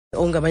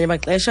Ngamanye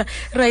amaxesha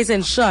Rise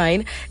and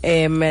Shine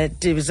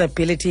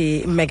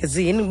disability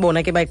magazine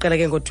bona ke bayiqala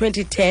ke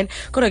ngo-2010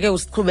 kodwa ke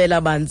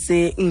usiqhubela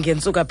banzi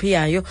ngentsuku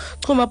aphiyayo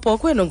Chuma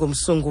Bhokwe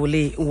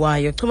nongumsunguli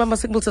wayo. Chuma,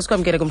 masikubulisa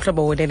sikwamkele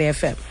kumhlobo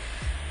we-FM.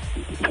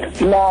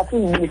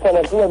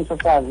 Siyibuyisele kuwe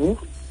msasazi,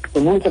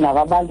 sibuyise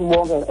nabantu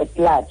bonke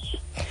at-large.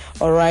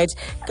 Alright.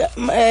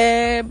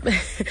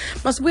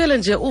 Masibuyele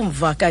nje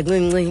umva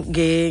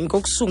kancinci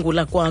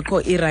ngokusungula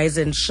kwakho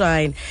i-Rise and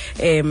Shine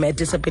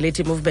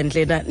disability movement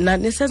lena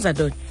nisenza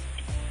ntoni?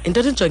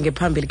 Into injonge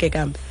phambili ke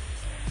kambe?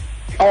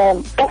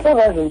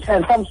 I-Rise and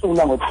Shine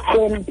samsungula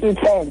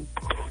ngo-2010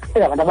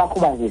 singabantu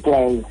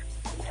abakhubazekileyo.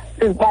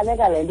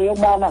 Sibaleka le nto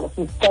yokubana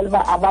sicela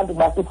uba abantu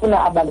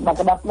basifuna abantu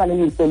bakhe bafumane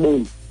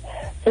imisebenzi.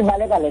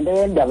 Sibaleka le nto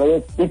yendaba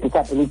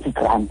ye-disability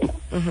grant.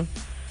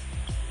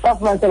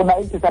 Safumaniseka uba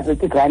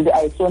i-disability grant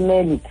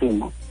ayisoneli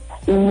thina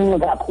incinci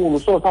kakhulu,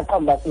 so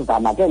saqamba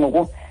sizama ke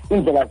ngoku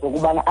indlela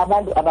zokubana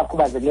abantu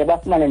abakhubazekileyo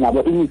bafumane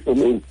nabo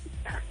imisebenzi.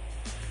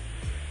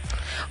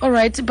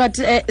 Alright, but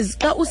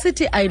xa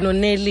usithi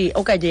ayinoneli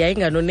okanye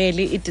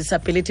yayinganoneli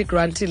i-disability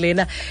grant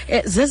lena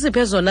zeziphi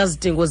ezona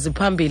zidingo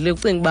ziphambili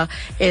ucinga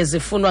uba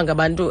zifunwa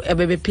ngabantu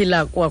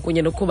ababephila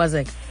kwakunye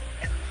nokukhubazeka?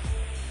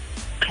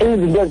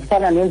 Izinto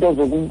ezifana neento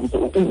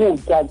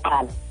zokutya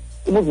kuqala,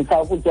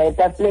 ubuzisa ukutya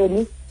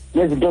etafuleni,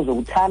 nezinto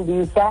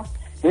zokuthambisa,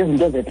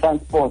 nezinto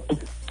ze-transport.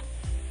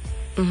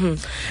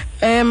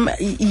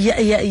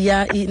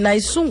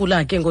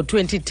 Nayisungula ke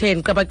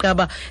ngo-2010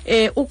 qabaqaba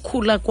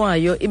ukukhula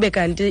kwayo ibe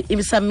kanti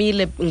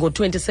ibisamile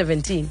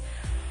ngo-2017.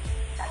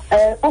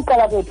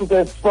 Uqala kwethu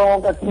ke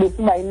sonke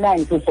siba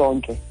yi-9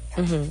 sisonke.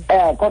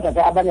 Kodwa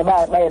ke abanye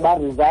baye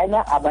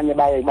baresigna, abanye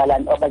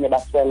abanye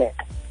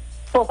basweleka.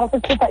 So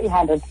sasikhipha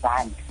i-100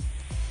 rand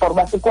for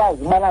uba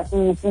sikwazi ubana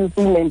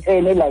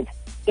si-maintaine like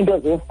into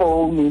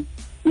zefowuni,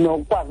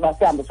 nokukwazi uba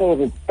sihambe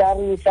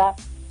soyirejistarisha,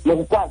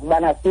 nokukwazi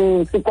ubana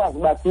sikwazi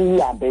uba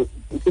sihambe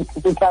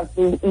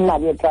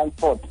imali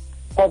ye-transport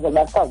koze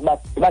uba sikwazi uba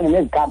sibane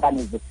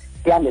nezikampani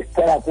sihambe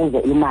sicela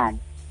kuzo imali.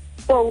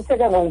 So uthe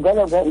ke ngoku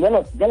ngelo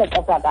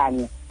xesha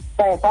kanye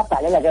saye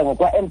sabhalela ke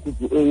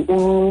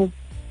ngokwa-MDDA,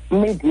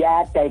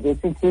 Media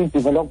Diversity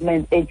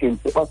Development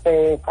Agency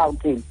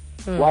ose-Gauteng.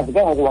 Wazi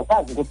ke ngoku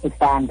wakwazi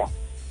ukusifanda.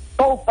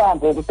 So ufanda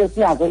ngoku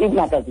sesinazo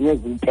iimagazini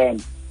eziyi-10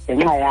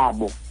 ngenxa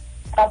yabo.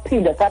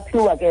 Saphinda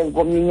saphiwa ke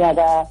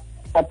ngomnyaka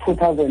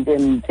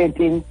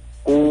ka-2013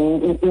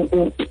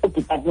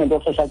 u-Department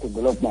of Social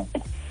Development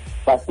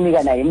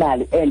wasinika nayo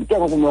imali, and ke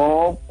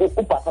ngoku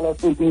uBuffalo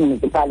City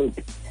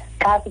Municipality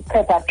xa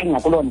sithetha singa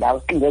kuloo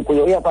ndawo singe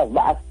kuyo uyakwazi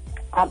uba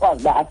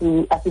akwazi uba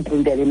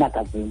asiprintele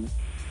imagazini.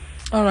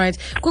 Alright,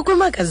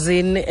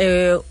 kwimagazini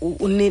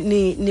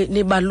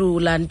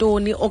nibalula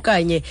ntoni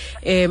okanye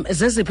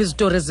zeziphi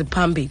izitori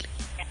eziphambili?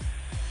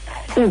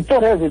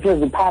 Izitori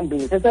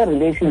eziphambili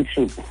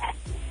sese-relationship,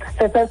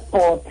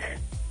 sese-sport,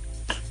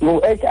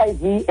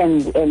 ngo-HIV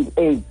and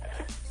AIDS.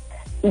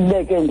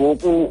 Ibeke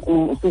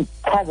ngoku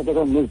sichaze ke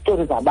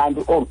ngezitori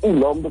zabantu or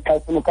ilo mntu xa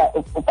ifuna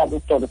ufaka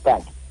isitori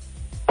sakhe.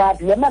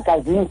 But le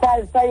magazini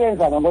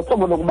sayenza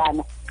ngohlobo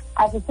lokubana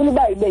asifuni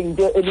uba ibe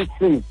yinto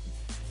elithize.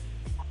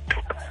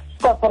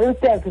 So for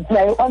instance,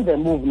 sinayo on the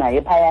move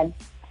naye phayana.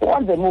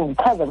 On the move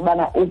chaza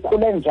ukubana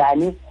ukhule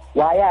njani,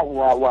 waya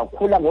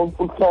wakhula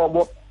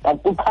ngomhlobo,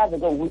 uchaze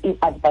ke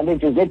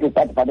i-advantages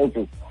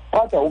ne-disadvantages,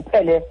 kodwa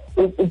uphele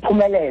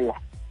uphumelela.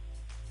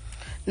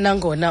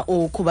 Nangona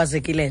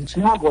ukhubazekile nje.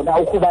 Nangona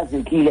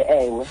ukhubazekile,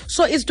 ewe.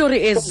 So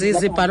istory ezi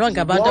zibhalwa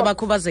ngabantu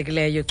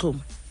abakhubazekileyo, Chuma?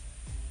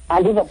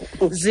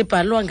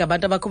 Zibhalwa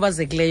ngabantu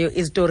abakhubazekileyo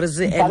izitori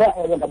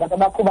ngabantu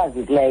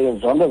abakhubazekileyo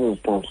zonke ezi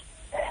zitori.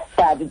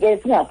 But ke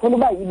singafuni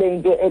uba ibe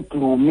into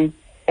egloomy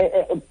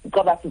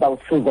ngoba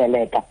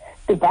sizawusizeleka.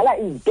 Sibhala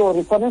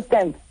izitori, for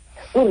instance,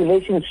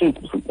 i-relationship,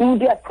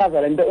 umntu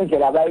uyasichazela into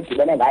indlela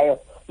abayidibene ngayo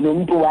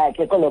nomntu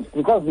wakhe,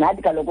 because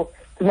nathi kaloku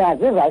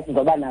sinazo ii-rights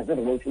zoba nazo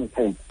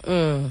i-relationship.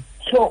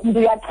 So umntu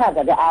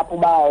uyachaza ke apho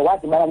uba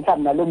wadibana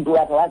mhlawumbi naloo mntu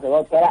wakhe waze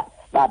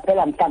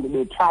baphela mhlawumbi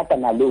betshata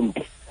naloo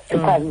mntu.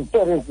 Sichaza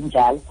izitori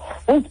ezinjalo.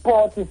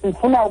 Kwisport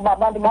sifuna uba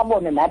abantu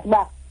babone nathi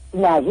uba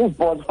sinazo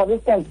iziport. For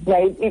instance,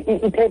 sinayo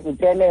i-table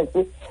tennis,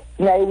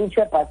 sinayo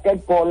i-wheelchair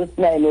basketball,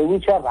 sinayo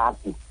ne-wheelchair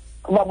rugby.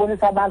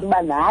 Kubabonisa abantu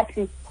uba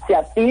nathi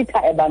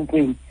siyafitha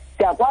ebantwini,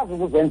 siyakwazi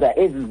ukuzenza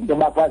ezi zinto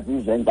bakwazi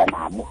uzenza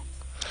nabo.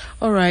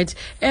 Alright.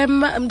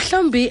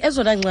 Mhlawumbi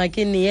ezona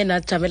ngxaki niye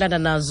najamelana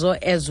nazo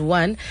as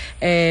one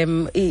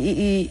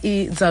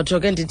izawutsho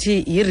ke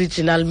ndithi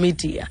yi-regional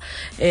media.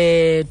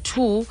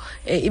 Two,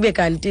 ibe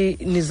kanti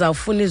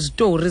nizawufuna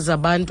izitori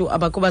zabantu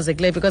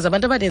abakhubazekileyo because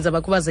abantu abaninzi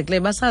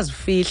abakhubazekileyo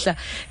basazifihla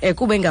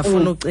kube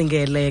engafuni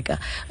ucingeleka.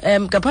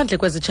 Ngaphandle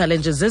kwezi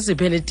challenges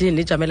zeziphi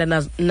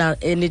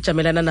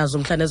nijamelana nazo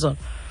mhla nezolo?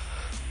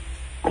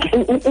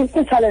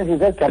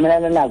 Ii-challenges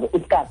ezijamelana nazo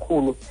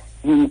isikakhulu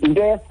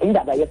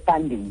indaba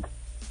ye-funding,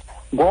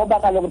 ngoba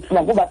kaloku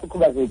thina kuba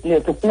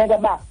sikhubazekileyo kufuneka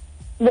uba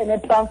sibe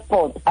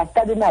ne-transport,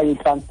 asikabi nayo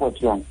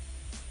i-transport yona.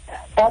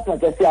 Kodwa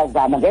ke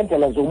siyazama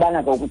ngendlela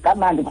zokubana ngoku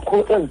kamandi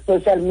ezi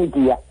social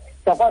media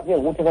sakwazi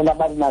ukuthi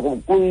abantu nako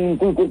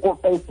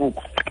ku-Facebook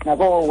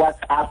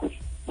nako-WhatsApp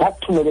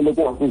basithumelele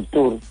kuwo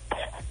izitori.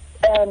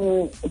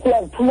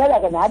 Siyazithumela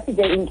ke nathi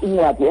ke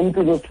incwadi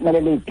emntwini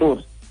osithumelele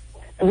izitori,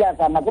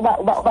 siyazama kuba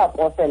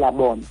ubapostela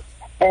bona.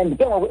 And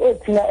ke ngoku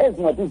thina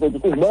ezincwadi zethu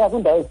sizibeka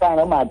kwindawo ezifana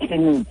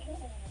nomakliniki,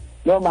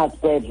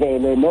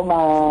 nomasibhedlele,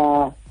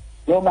 noma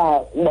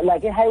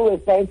like i-highway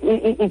site,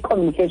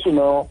 i-communication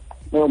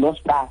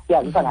no-spa,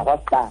 siyazisa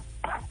nakwa-spa.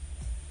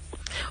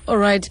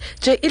 Alright,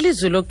 nje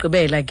ilizwi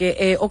lokugqibela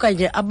ke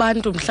okanye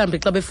abantu mhlambi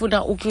xa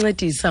befuna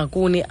ukuncedisa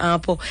kuni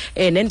apho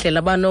nendlela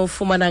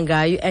abanofumana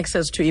ngayo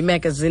access to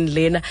i-magazine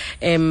lena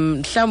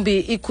mhlambi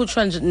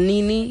ikhutshwa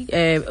nini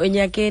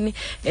onyakeni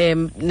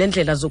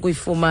nendlela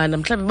zokuyifumana.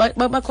 Mhlambi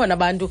bakhona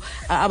abantu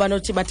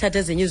abanothi bathathe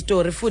ezinye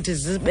izitori futhi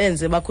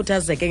zibenze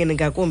bakhuthazeke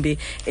ngakumbi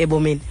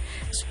ebomini.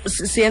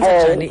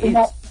 Siyenza njani?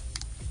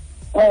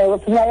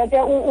 Sinayo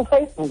ke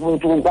uFacebook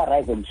wethu ukuba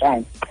Rise and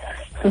Shine.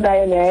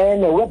 Sinayo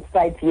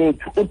ne-website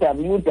yethu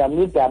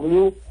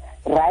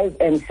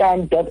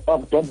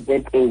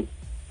www.riseandshine.org.za.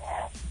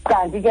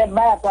 Kanti ke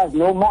bayakwazi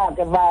noma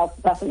ke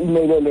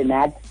basi-emailele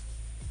nathi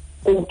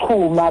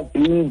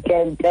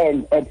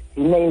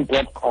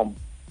uchuma1010@gmail.com.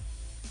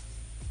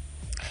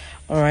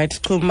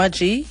 Alright, Chuma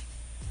G.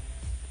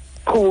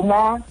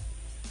 Chuma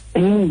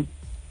B.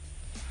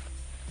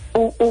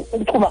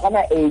 Uchuma kana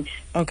H.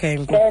 Okay.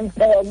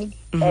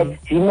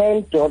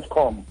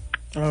 1010@gmail.com.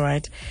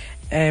 Alright.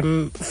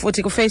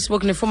 Futhi ku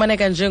Facebook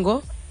nifumaneka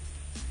njengo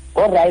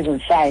Rise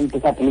and Shine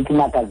Disability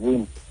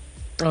Magazine.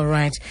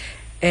 Alright.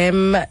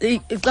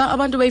 Xa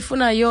abantu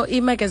bayifunayo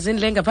i-magazine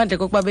le ngaphandle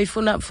kokuba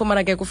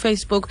fumana ke ku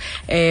Facebook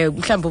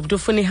mhlawumbe umuntu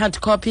ufuna i-hard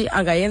copy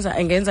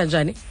angayenza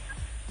njani?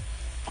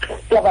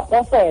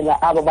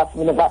 Siyabapostela abo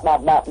bafuna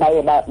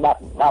baye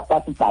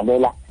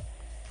basibhalela.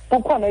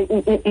 Kukhona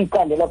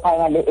icandelo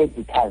phana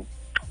le-editors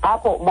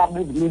apho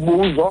babuza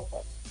imibuzo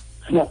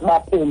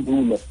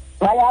siyabaphendule.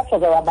 Bayasho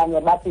ke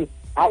abanye bathi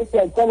hayi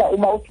siyacela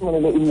uma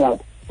uthumelele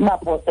incwadi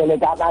mapostele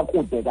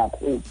kabakude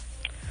kakhulu.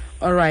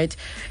 Alright.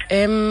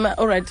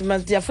 Alright,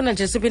 ndiyafuna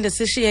nje siphinde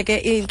sishiye ke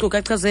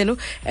iinkcukacha zenu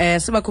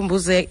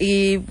sibakhumbuze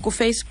ku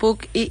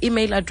Facebook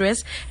i-email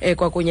address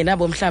kwakunye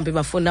nabo mhlambi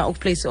bafuna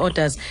ukuplace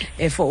orders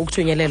for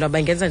ukuthunyelelwa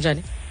bangenza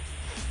njani?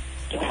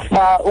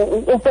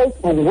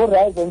 uFacebook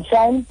ngu-Rise and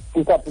Shine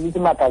Disability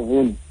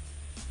Magazine.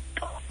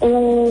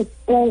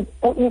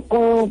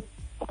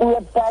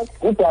 Website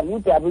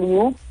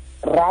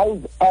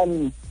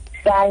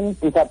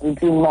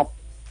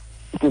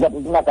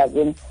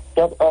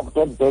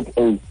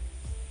www.riseandshine.org.za.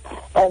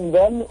 And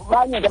then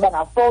banye ke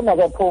bangafona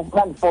ke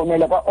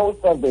bangifonele kwa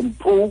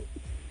 072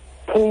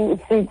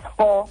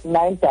 364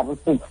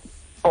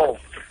 9664.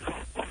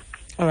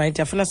 Alright,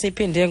 yafuna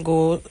siyiphinde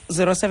ngo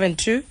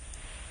 072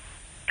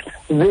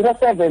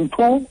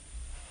 072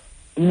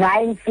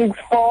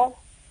 964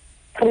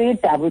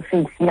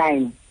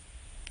 3669.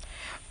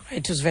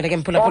 Right, usivele ke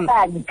mphulaphula.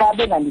 Okanye xa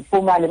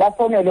bengandifumane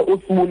bafonele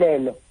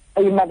uSibulelo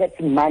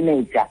oyi-marketing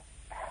manager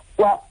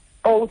kwa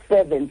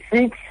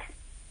 076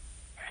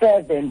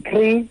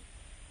 73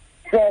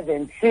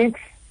 76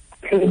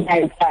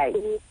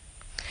 395.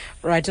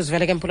 Right,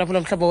 usivele ke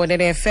mphulaphula mhlobo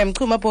wena FM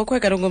Chuma Bokwe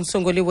ka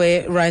ngumsunguli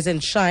we Rise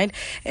and Shine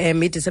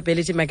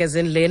disability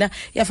magazine lena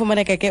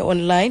yafumaneka ke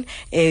online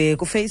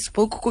ku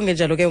Facebook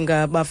kungenjalo ke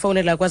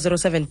ungabafonela kwa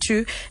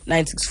 072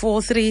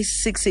 964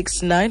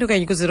 3669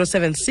 okanye ku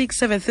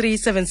 076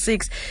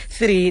 7376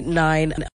 39.